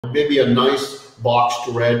Maybe a nice boxed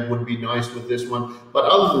red would be nice with this one. But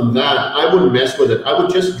other than that, I wouldn't mess with it. I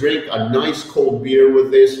would just drink a nice cold beer with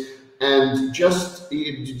this and just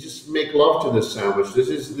make love to this sandwich. This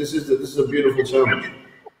is a beautiful sandwich.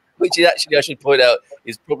 Which is actually, I should point out,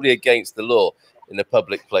 is probably against the law in a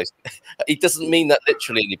public place. He doesn't mean that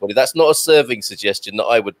literally, anybody. That's not a serving suggestion that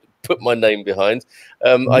I would put my name behind.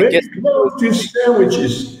 I guess love to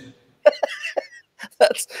sandwiches.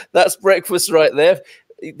 that's breakfast right there.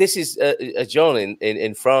 This is John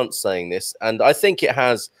in France saying this, and I think it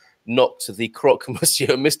has knocked the croque monsieur,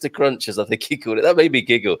 Mr. Crunch, as I think he called it. That made me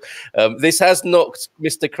giggle. This has knocked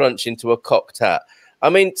Mr. Crunch into a cocked hat.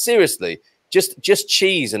 I mean, seriously, just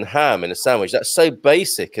cheese and ham in a sandwich. That's so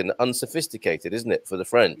basic and unsophisticated, isn't it, for the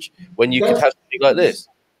French? When you could have something like this.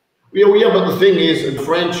 Yeah, but the thing is, the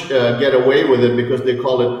French get away with it because they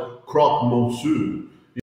call it croque monsieur.